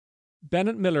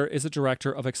Bennett Miller is a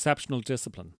director of exceptional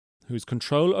discipline, whose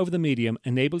control over the medium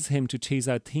enables him to tease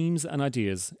out themes and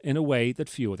ideas in a way that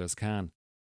few others can.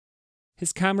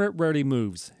 His camera rarely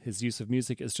moves, his use of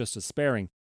music is just as sparing,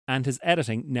 and his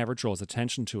editing never draws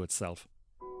attention to itself.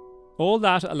 All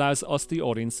that allows us, the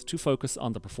audience, to focus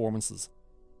on the performances.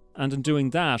 And in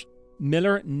doing that,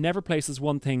 Miller never places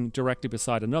one thing directly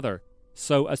beside another,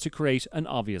 so as to create an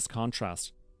obvious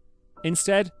contrast.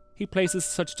 Instead, he places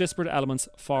such disparate elements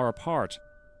far apart,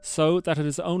 so that it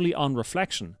is only on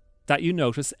reflection that you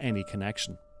notice any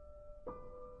connection.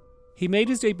 He made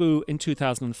his debut in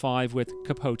 2005 with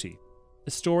Capote,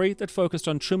 a story that focused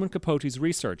on Truman Capote's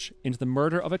research into the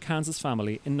murder of a Kansas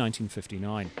family in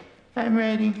 1959. I'm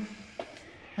ready.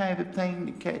 I have a plane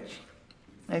to catch.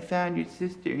 I found your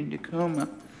sister in Tacoma.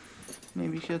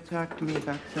 Maybe she'll talk to me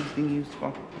about something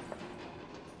useful.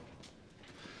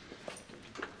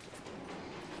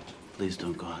 Please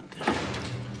don't go out there.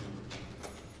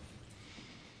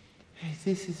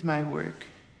 This is my work,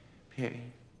 Perry.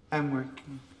 I'm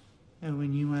working. And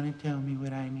when you want to tell me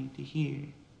what I need to hear,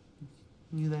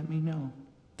 you let me know.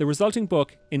 The resulting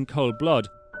book, In Cold Blood,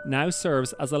 now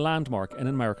serves as a landmark in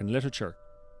American literature.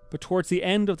 But towards the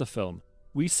end of the film,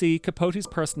 we see Capote's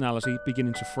personality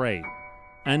beginning to fray,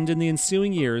 and in the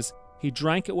ensuing years, he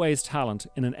drank away his talent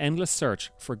in an endless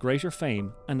search for greater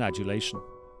fame and adulation.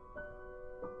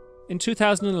 In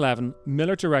 2011,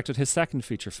 Miller directed his second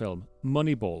feature film,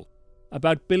 Moneyball,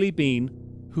 about Billy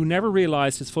Beane, who never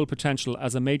realised his full potential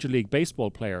as a Major League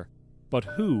Baseball player, but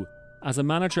who, as a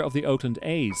manager of the Oakland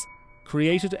A's,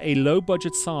 created a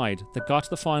low-budget side that got to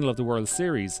the final of the World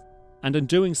Series, and in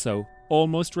doing so,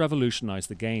 almost revolutionised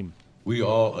the game. We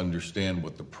all understand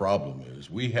what the problem is.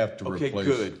 We have to replace...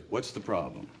 Okay, good. What's the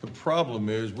problem? The problem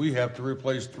is we have to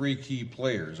replace 3 key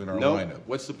players in our lineup.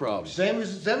 What's the problem? Same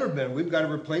as it's ever been. We've got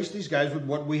to replace these guys with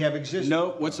what we have existing.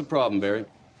 No, what's the problem, Barry?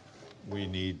 We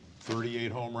need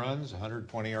 38 home runs,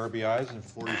 120 RBIs, and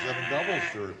 47 doubles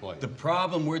to replace. The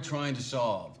problem we're trying to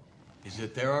solve is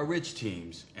that there are rich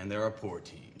teams and there are poor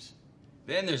teams.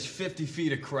 Then there's 50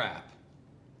 feet of crap.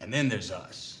 And then there's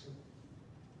us.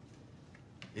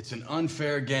 It's an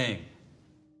unfair game.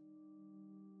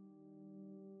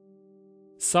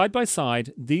 Side by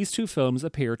side, these two films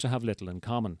appear to have little in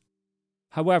common.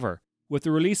 However, with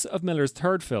the release of Miller's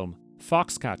third film,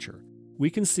 Foxcatcher, we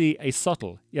can see a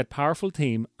subtle yet powerful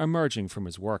theme emerging from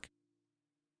his work.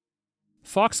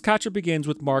 Foxcatcher begins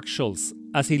with Mark Schultz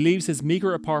as he leaves his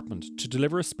meagre apartment to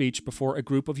deliver a speech before a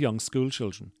group of young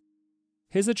schoolchildren.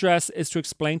 His address is to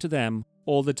explain to them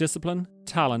all the discipline,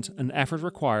 talent, and effort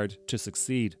required to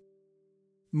succeed.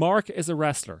 Mark is a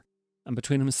wrestler, and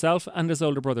between himself and his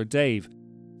older brother Dave,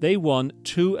 they won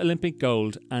 2 Olympic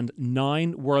gold and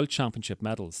 9 World Championship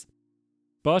medals.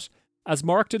 But as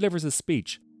Mark delivers his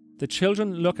speech, the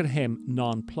children look at him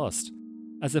nonplussed,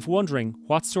 as if wondering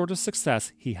what sort of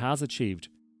success he has achieved.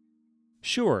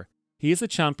 Sure, he is a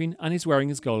champion and he's wearing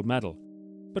his gold medal,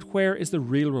 but where is the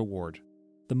real reward?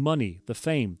 The money, the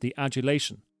fame, the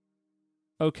adulation?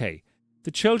 Okay,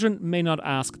 the children may not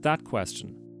ask that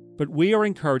question, but we are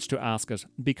encouraged to ask it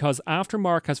because after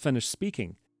Mark has finished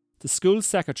speaking, the school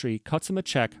secretary cuts him a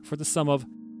check for the sum of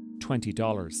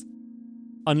 $20.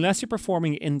 Unless you're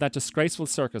performing in that disgraceful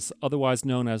circus otherwise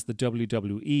known as the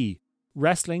WWE,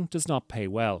 wrestling does not pay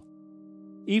well.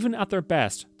 Even at their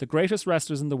best, the greatest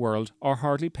wrestlers in the world are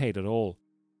hardly paid at all.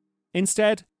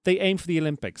 Instead, they aim for the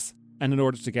Olympics, and in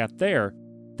order to get there,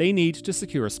 they need to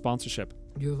secure sponsorship.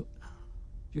 Do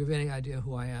you have any idea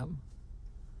who I am?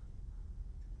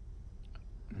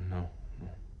 No.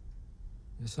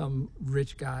 Some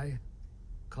rich guy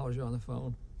calls you on the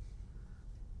phone.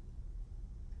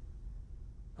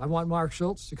 I want Mark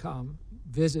Schultz to come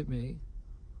visit me.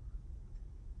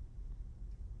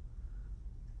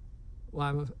 Well,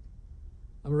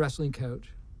 I'm a wrestling coach,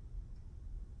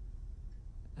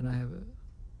 and I have a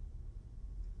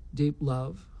deep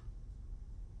love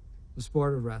for the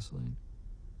sport of wrestling.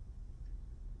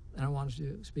 And I wanted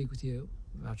to speak with you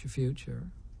about your future,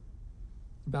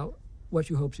 about what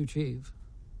you hope to achieve.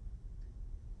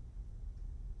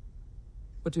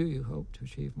 What do you hope to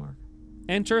achieve, Mark?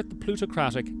 Enter the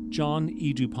plutocratic John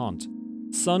E. DuPont,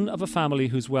 son of a family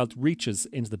whose wealth reaches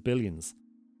into the billions.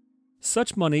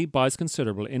 Such money buys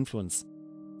considerable influence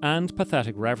and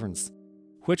pathetic reverence,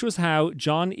 which was how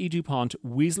John E. DuPont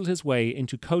weaseled his way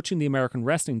into coaching the American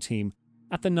wrestling team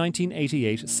at the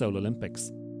 1988 Seoul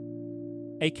Olympics.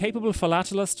 A capable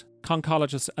philatelist,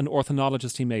 conchologist and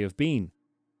ornithologist he may have been,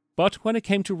 but when it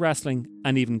came to wrestling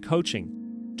and even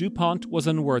coaching, DuPont was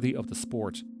unworthy of the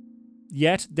sport.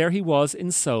 Yet there he was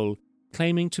in Seoul,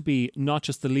 claiming to be not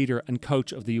just the leader and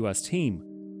coach of the US team,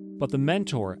 but the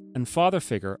mentor and father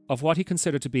figure of what he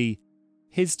considered to be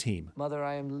his team. Mother,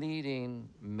 I am leading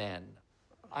men.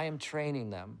 I am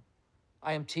training them.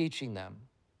 I am teaching them.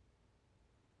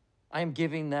 I am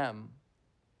giving them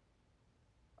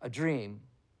a dream.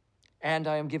 And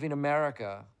I am giving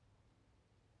America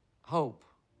hope.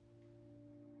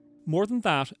 More than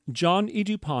that, John E.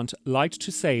 DuPont liked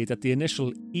to say that the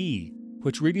initial E,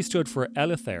 which really stood for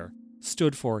Elithair,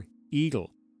 stood for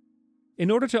eagle. In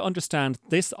order to understand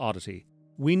this oddity,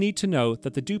 we need to know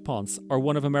that the DuPonts are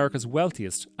one of America's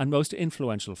wealthiest and most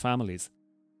influential families.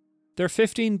 Their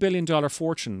 $15 billion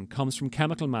fortune comes from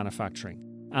chemical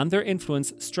manufacturing, and their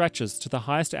influence stretches to the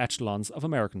highest echelons of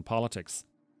American politics.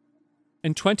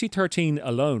 In 2013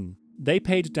 alone, they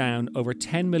paid down over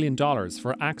 $10 million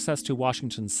for access to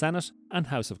Washington's Senate and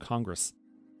House of Congress.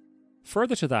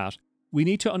 Further to that, we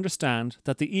need to understand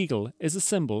that the eagle is a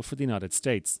symbol for the United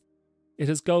States. It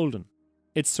is golden.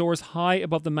 It soars high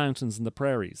above the mountains and the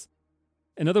prairies.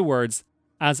 In other words,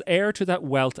 as heir to that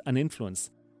wealth and influence,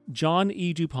 John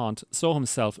E. DuPont saw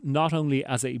himself not only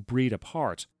as a breed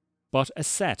apart, but a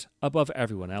set above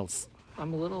everyone else.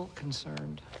 I'm a little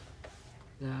concerned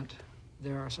that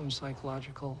there are some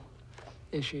psychological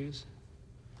issues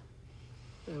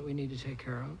that we need to take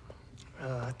care of.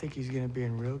 I think he's going to be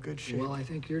in real good shape. Well, I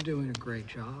think you're doing a great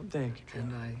job. Thank you, John.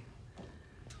 And I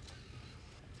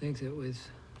think that with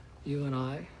you and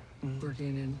I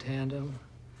working in tandem,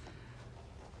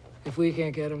 if we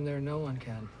can't get him there, no one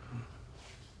can.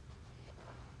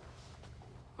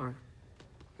 All right,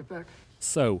 get back.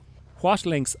 So, what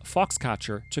links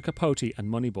Foxcatcher to Capote and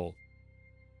Moneyball?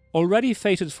 Already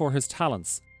fated for his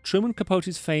talents, Truman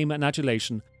Capote's fame and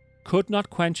adulation could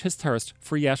not quench his thirst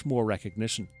for yet more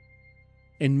recognition.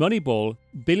 In Moneyball,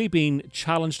 Billy Beane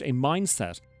challenged a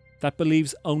mindset that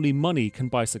believes only money can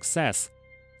buy success,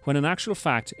 when in actual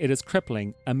fact it is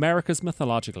crippling America's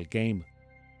mythological game.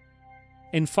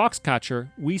 In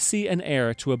Foxcatcher, we see an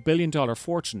heir to $1 billion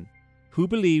fortune who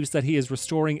believes that he is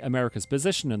restoring America's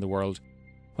position in the world,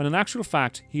 when in actual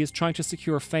fact he is trying to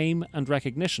secure fame and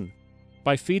recognition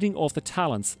by feeding off the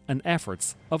talents and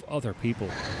efforts of other people.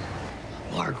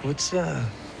 Mark, what's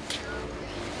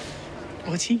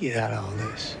he get out of all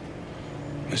this?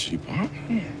 Mr. DuPont?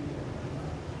 Yeah.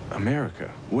 America,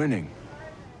 winning.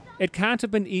 It can't have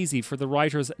been easy for the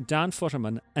writers Dan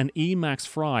Futterman and E. Max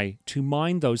Fry to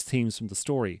mine those themes from the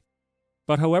story.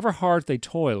 But however hard they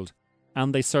toiled,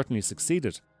 and they certainly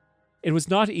succeeded, it was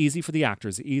not easy for the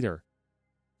actors either.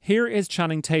 Here is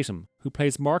Channing Tatum, who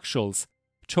plays Mark Schultz,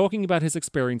 talking about his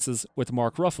experiences with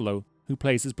Mark Ruffalo, who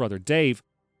plays his brother Dave,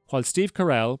 while Steve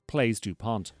Carell plays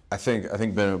DuPont. I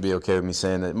think Ben would be okay with me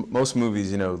saying that most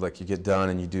movies, like you get done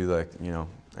and you do an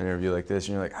interview like this,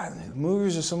 and you're like,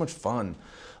 movies are so much fun.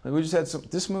 Like we just had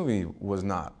this movie was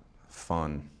not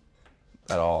fun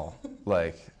at all.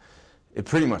 It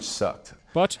pretty much sucked.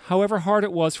 But however hard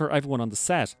it was for everyone on the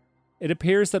set, it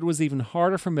appears that it was even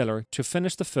harder for Miller to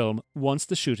finish the film once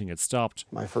the shooting had stopped.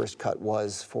 My first cut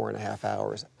was 4.5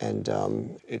 hours, and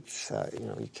it's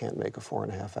you can't make a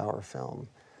 4.5 hour film.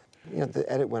 The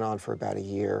edit went on for about a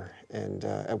year, and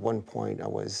at one point I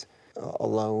was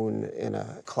alone in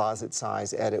a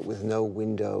closet-size edit with no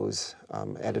windows.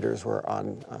 Editors were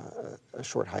on a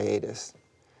short hiatus,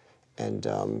 and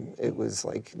it was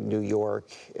like New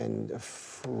York in a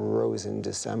frozen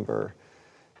December,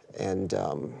 and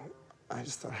I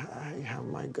just thought, how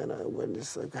am I gonna win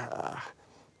this?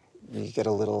 You get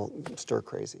a little stir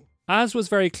crazy. As was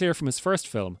very clear from his first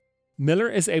film, Miller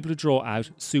is able to draw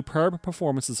out superb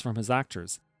performances from his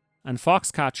actors, and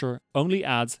Foxcatcher only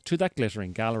adds to that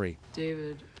glittering gallery.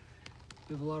 David,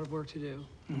 we have a lot of work to do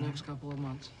in the next couple of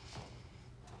months.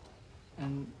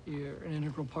 And you're an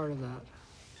integral part of that.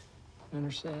 You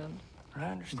understand? I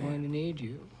understand. I'm going to need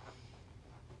you.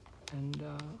 And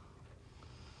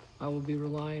I will be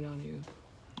relying on you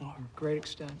to a great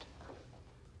extent.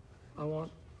 I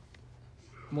want,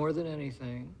 more than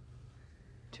anything,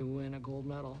 to win a gold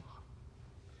medal.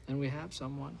 And we have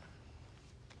someone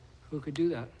who could do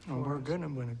that. And we're going to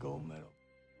win a gold medal.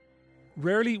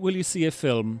 Rarely will you see a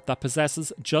film that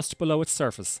possesses just below its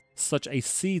surface such a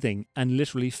seething and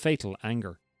literally fatal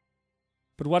anger.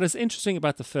 But what is interesting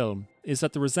about the film is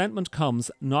that the resentment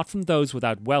comes not from those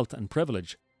without wealth and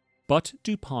privilege, but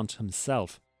DuPont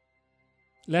himself.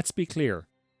 Let's be clear,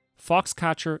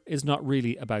 Foxcatcher is not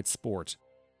really about sport.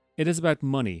 It is about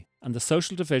money and the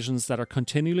social divisions that are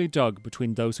continually dug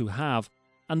between those who have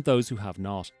and those who have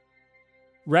not.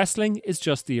 Wrestling is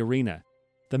just the arena,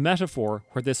 the metaphor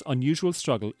where this unusual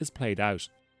struggle is played out.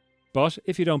 But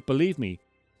if you don't believe me,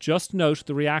 just note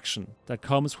the reaction that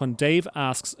comes when Dave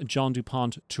asks John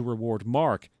DuPont to reward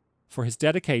Mark for his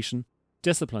dedication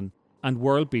discipline, and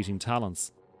world-beating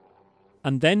talents.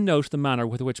 And then note the manner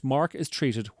with which Mark is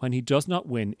treated when he does not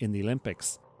win in the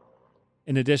Olympics.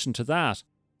 In addition to that,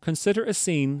 consider a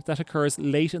scene that occurs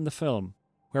late in the film,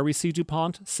 where we see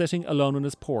DuPont sitting alone on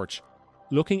his porch,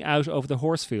 looking out over the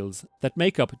horse fields that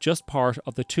make up just part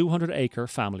of the 200-acre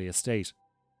family estate.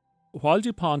 While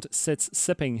DuPont sits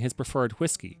sipping his preferred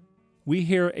whiskey, we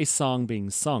hear a song being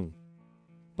sung.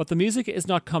 But the music is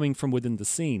not coming from within the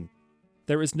scene.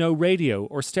 There is no radio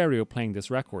or stereo playing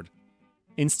this record.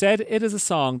 Instead, it is a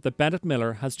song that Bennett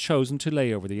Miller has chosen to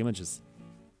lay over the images.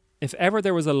 If ever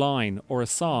there was a line or a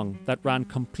song that ran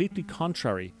completely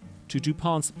contrary to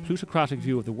DuPont's plutocratic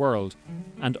view of the world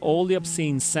and all the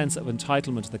obscene sense of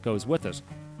entitlement that goes with it,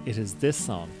 it is this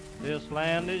song. This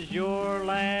land is your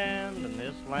land, and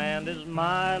this land is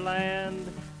my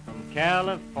land. From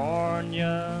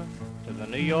California to the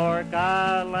New York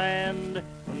Island,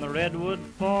 from the Redwood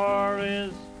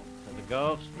Forest to the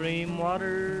Gulf Stream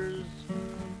waters,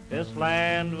 this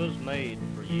land was made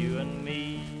for you and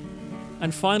me.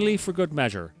 And finally, for good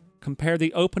measure, compare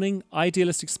the opening,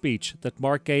 idealistic speech that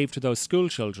Mark gave to those school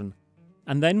children,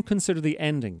 and then consider the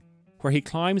ending, where he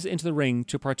climbs into the ring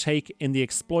to partake in the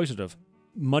exploitative,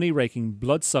 money-raking,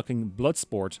 blood-sucking blood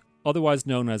sport, otherwise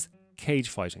known as cage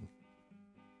fighting.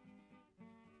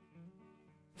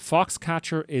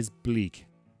 Foxcatcher is bleak,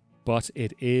 but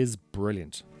it is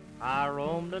brilliant. I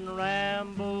roamed and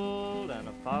rambled, and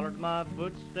I followed my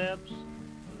footsteps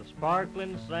in the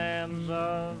sparkling sands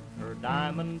of her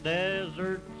diamond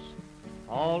deserts.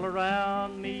 All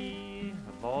around me,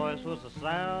 a voice was a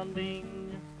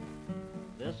sounding.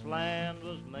 This land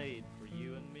was made for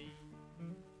you and me.